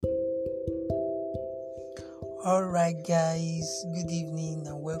Alright, guys, good evening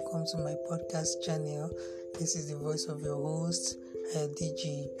and welcome to my podcast channel. This is the voice of your host,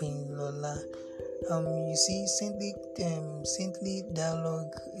 DJ Bin Lola. Saintly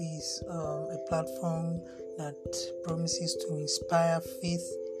Dialogue is a platform that promises to inspire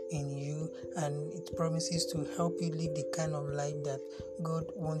faith in you, and it promises to help you live the kind of life that God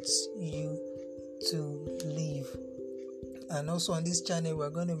wants you to live. And also on this channel, we're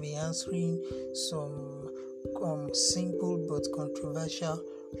going to be answering some simple but controversial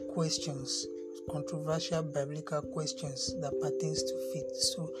biblical questions that pertains to faith.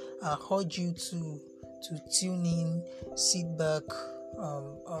 So I urge you to tune in, sit back,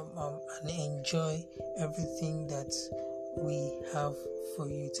 and enjoy everything that we have for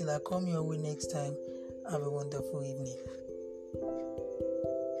you. Till I come your way next time, have a wonderful evening.